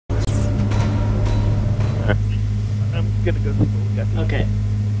gonna go see what we got. Okay.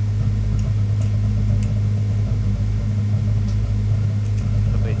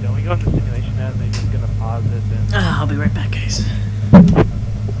 So wait, don't we go in the simulation as they're just gonna pause it and... I'll be right back, guys.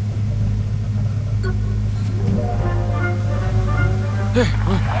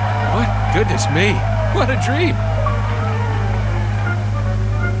 What? Goodness me. What a dream.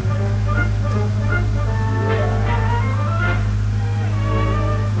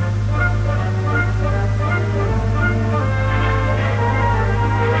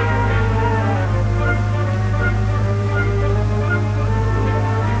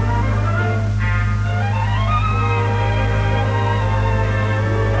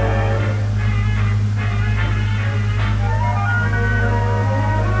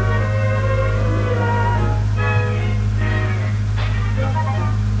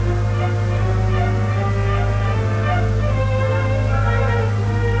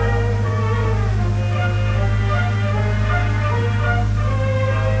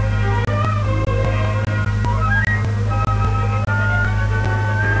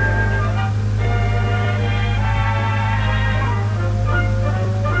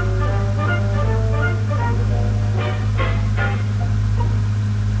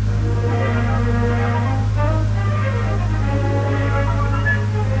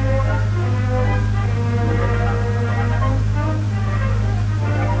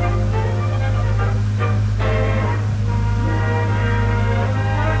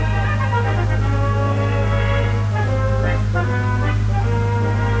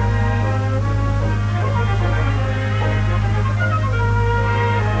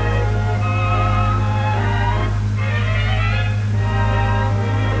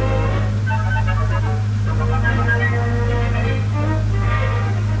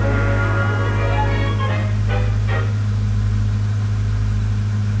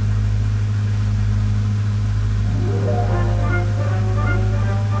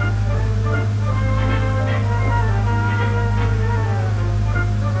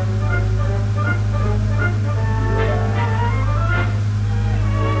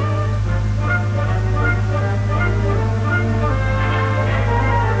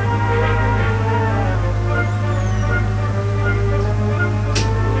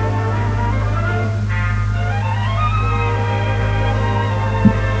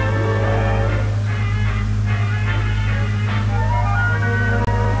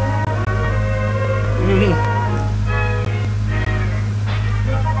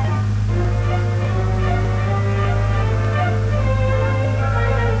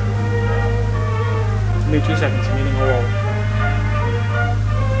 Give me 2 seconds, I'm eating a roll.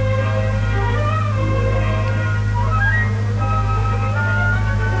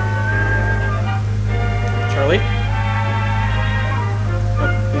 Charlie? Oh,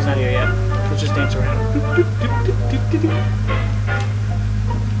 he's not here yet. Let's just dance around.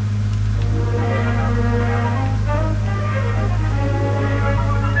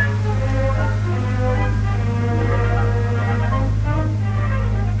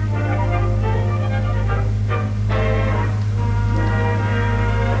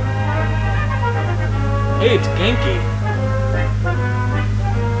 Hey, it's Genki.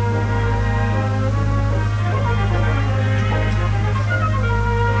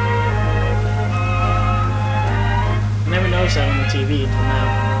 Never noticed that on the TV until now.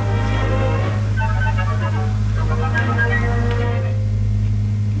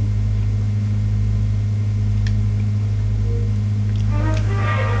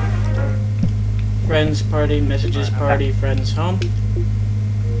 Friends party, messages party, friends home.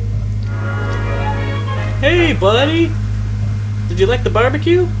 Hey, buddy! Did you like the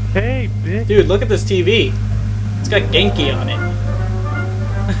barbecue? Hey, bitch! Dude, look at this TV. It's got Genki on it.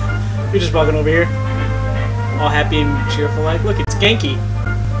 You're just walking over here, all happy and cheerful like, look, it's Genki.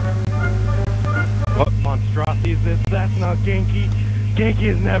 What monstrosity is this? That's not Genki. Genki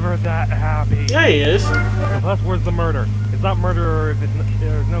is never that happy. Yeah, he is. Plus, where's the murder? It's not murder if it's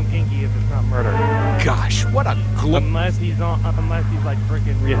there's no Genki if it's not murder. Gosh, what a unless he's like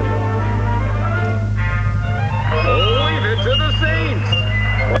freaking Rio. Leave it to the Saints!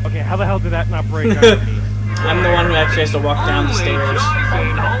 Okay, how the hell did that not break out of me? I'm the one who actually has to walk down the stairs.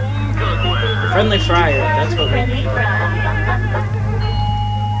 Friendly Friar, that's what we need.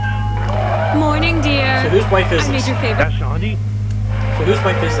 Morning, dear. So whose wife is I made this? your favorite. That's Shandi? So whose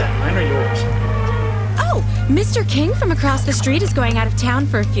wife is that? Mine or yours? Oh, Mr. King from across the street is going out of town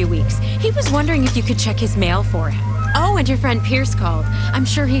for a few weeks. He was wondering if you could check his mail for him. Oh, and your friend Pierce called. I'm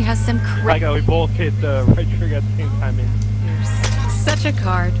sure he has some Like how we both hit the right trigger at the same time. Such a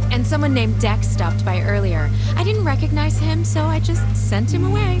card. And someone named Dex stopped by earlier. I didn't recognize him, so I just sent him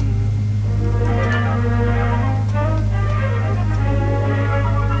away.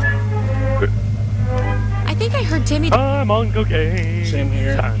 think I heard Timmy. I'm on cocaine. Same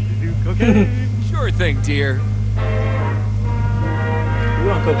here. Time to do cocaine. Sure thing, dear. We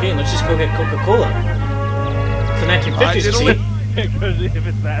want cocaine. Let's just go get Coca-Cola. It's the 1950s, you see? Because if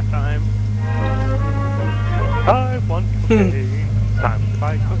it's that time. I want cocaine. Time to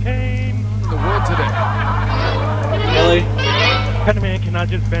buy cocaine. The world today. Really? Kind of man cannot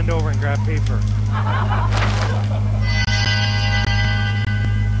just bend over and grab paper.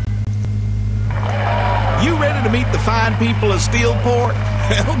 You ready to meet the fine people of Steelport?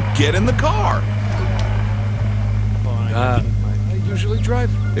 Well, get in the car. I usually drive.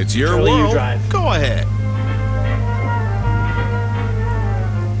 It's your Charlie, you world. drive. Go ahead.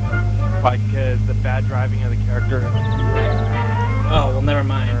 Like the bad driving of the character. Oh, well, never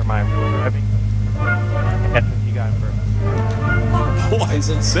mind. Or my real driving. That's what you got first. Boy, It's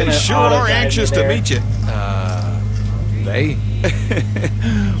they gonna sure are auto-drive anxious you to there. meet you. They?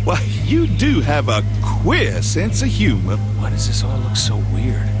 Well, you do have a queer sense of humor. Why does this all look so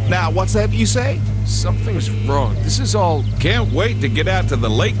weird? Now, what's that you say? Something's wrong. This is all... Can't wait to get out to the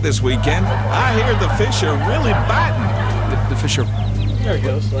lake this weekend. I hear the fish are really biting. The fish are... There it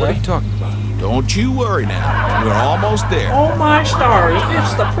goes. What are you talking about? Don't you worry now. We're almost there. Oh my stars,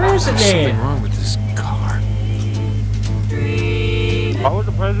 it's the There's something president. wrong with this car. Why would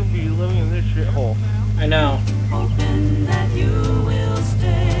the president be living in this shithole? I know. Hoping that you will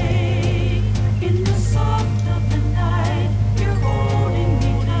stay in the soft of the night. You're holding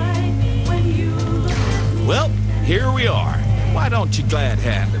me tight when you look. Well, here we are. Why don't you glad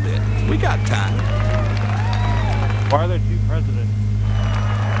hand a bit? We got time. Why are there two presidents?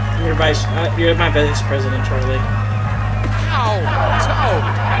 You're my vice president, Charlie. Ow! Toe!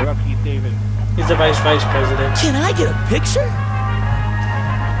 What about Keith David? He's the vice president. Can I get a picture?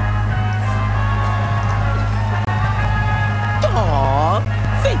 Aw,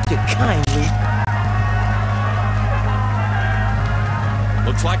 thank you kindly.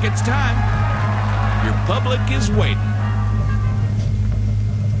 Looks like it's time. Your public is waiting.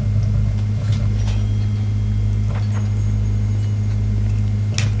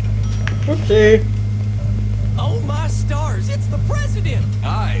 Oopsie. Oh my stars, it's the president!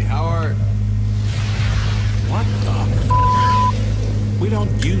 Hi, how are... What the f? We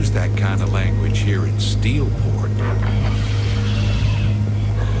don't use that kind of language here in Steelport.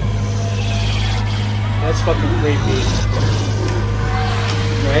 That's fucking creepy.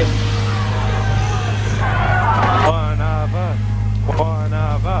 Right? One of us. One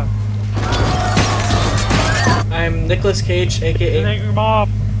of us. I'm Nicolas Cage, An aka angry mob.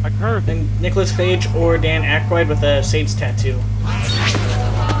 I curse. and Nicolas Cage or Dan Aykroyd with a Saints tattoo.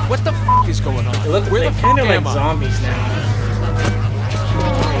 What the f*** is going on? They look Where the kind f*** of like am I? zombies now.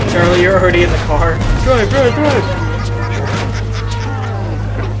 Charlie, you're already in the car. Drive, drive, drive!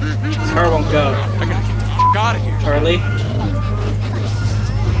 This car won't go. I gotta get the f*** out of here. Charlie?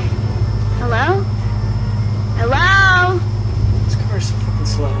 Hello? Hello? This car is so fucking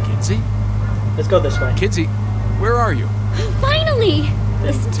slow. Kidsy? Let's go this way. Kidsy, where are you? Finally!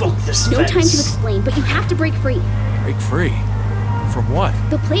 Listen to Fuck me. this No time to fence. explain, but you have to break free. Break free? From what?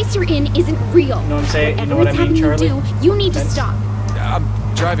 The place you're in isn't real. You know what I'm saying? You know Whatever what I it's mean, having Charlie? you do, you need to Fence. stop. I'm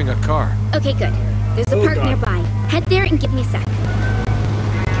driving a car. Okay, good. There's a Hold park on. nearby. Head there and give me a sec. Okay,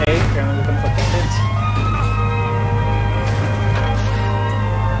 apparently we're gonna fuck that fence.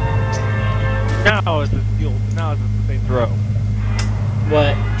 Now it's a steel. Now it's a Saints Row.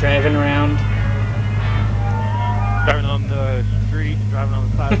 What? Driving around? Driving on the street, driving on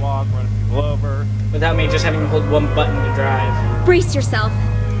the sidewalk, running people over. Without me just having to hold one button to drive. Brace yourself.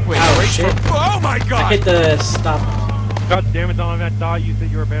 Wait, Oh, break shit. from... Oh my I god! hit the stop. God damn it, Donovan, I thought you said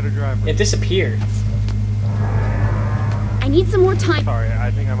you were a better driver. It disappeared. I need some more time. Sorry, I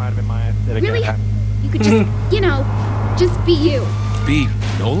think I might have been my aesthetic. Really? at that. You could just, just be you. B.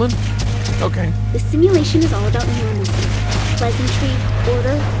 Nolan? Okay. The simulation is all about normalcy, pleasantry,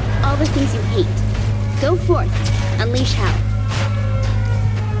 order, all the things you hate. Go forth. Unleash hell.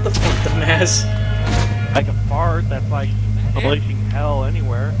 What the fuck, the mess? Like a fart, that's like unleashing hell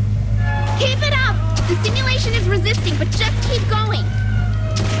anywhere. Keep it up! The simulation is resisting, but just keep going.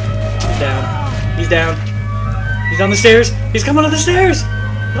 He's down. He's down. He's on the stairs. He's coming on the stairs.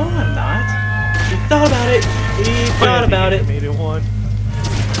 No, I'm not. He thought about it. He thought about it. Made it one.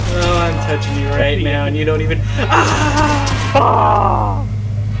 Oh, I'm touching you right now, and you don't even. Ah!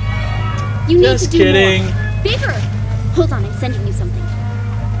 You need Just to do kidding. more. Bigger! Hold on, I'm sending you something.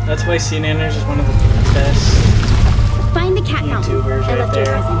 That's why CNNers is one of the best. Find the cat fountain. YouTubers I right left you a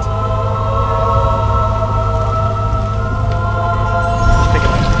there. present. Pick it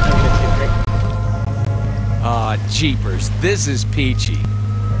up. I'm gonna do it, right? Aw, jeepers. This is peachy.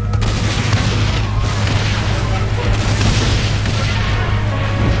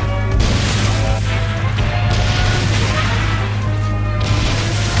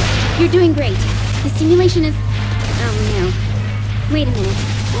 You're doing great. The simulation is... Oh, no. Wait a minute.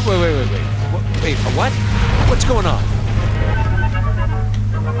 Wait, what? What's going on?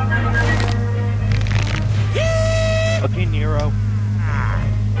 Okay, Nero.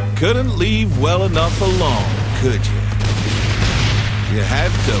 Couldn't leave well enough alone, could you? You had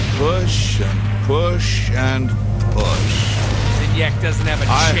to push and push and push. Zinyak doesn't have a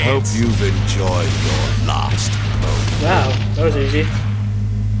I chance. hope you've enjoyed your last moment. Wow, that was easy.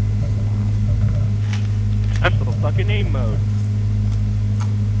 I'm still stuck in aim mode.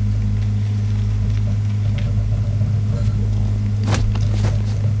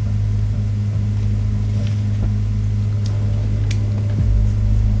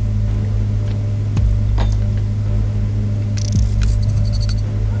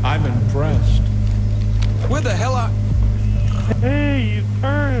 I'm impressed. Where the hell are... Hey, you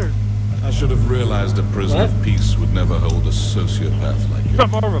turned! I should have realized a prison What? of peace would never hold a sociopath like you. I'm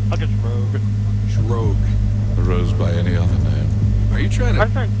more of a fucking rogue. Rogue. Arose by any other name. Are you trying I'm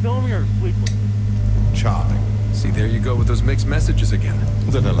to... trying to kill me or sleep with me. Charming. See, there you go with those mixed messages again.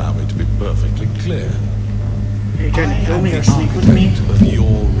 Then allow me to be perfectly clear. Are you trying to kill I am me the or sleep with me? architect of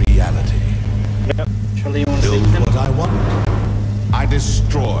your reality. Yep. Charlie, you want to Build sleep with what I want. I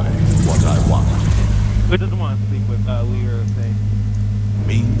destroy what I want. Who doesn't want to sleep with Lee or thing?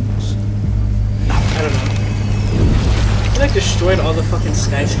 Means I don't know. He like destroyed all the fucking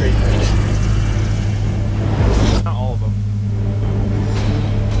skyscrapers. Not all of them.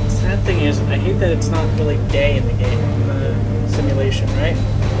 Sad thing is, I hate that it's not really day in the game, in the simulation, right?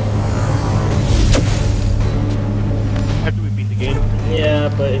 After we beat the game. Yeah,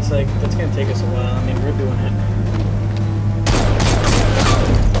 but it's like, that's gonna take us a while. I mean, we're doing it.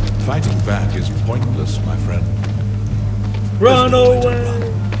 fighting back is pointless, my friend. Run There's nowhere to away!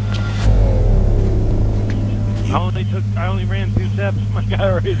 run. I only ran 2 steps. My guy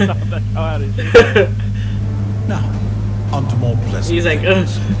already stopped that out of his Now, on to more pleasant He's like,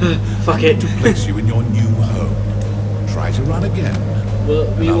 things. fuck it. To place you in your new home. Try to run again.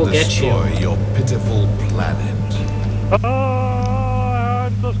 We I'll will get destroy you. your pitiful planet. Oh,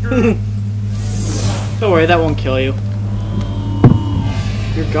 I'm so screwed. Don't worry, that won't kill you.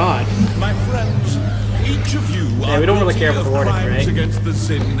 You're God. My friends, each of you Yeah, are we don't really guilty care about of the warning, crimes right? against the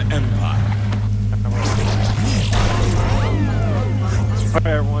Sin Empire. Alright,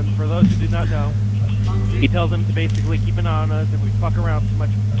 everyone, for those who do not know, he tells them to basically keep an eye on us. If we fuck around too much,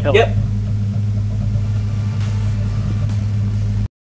 kill Yep. us.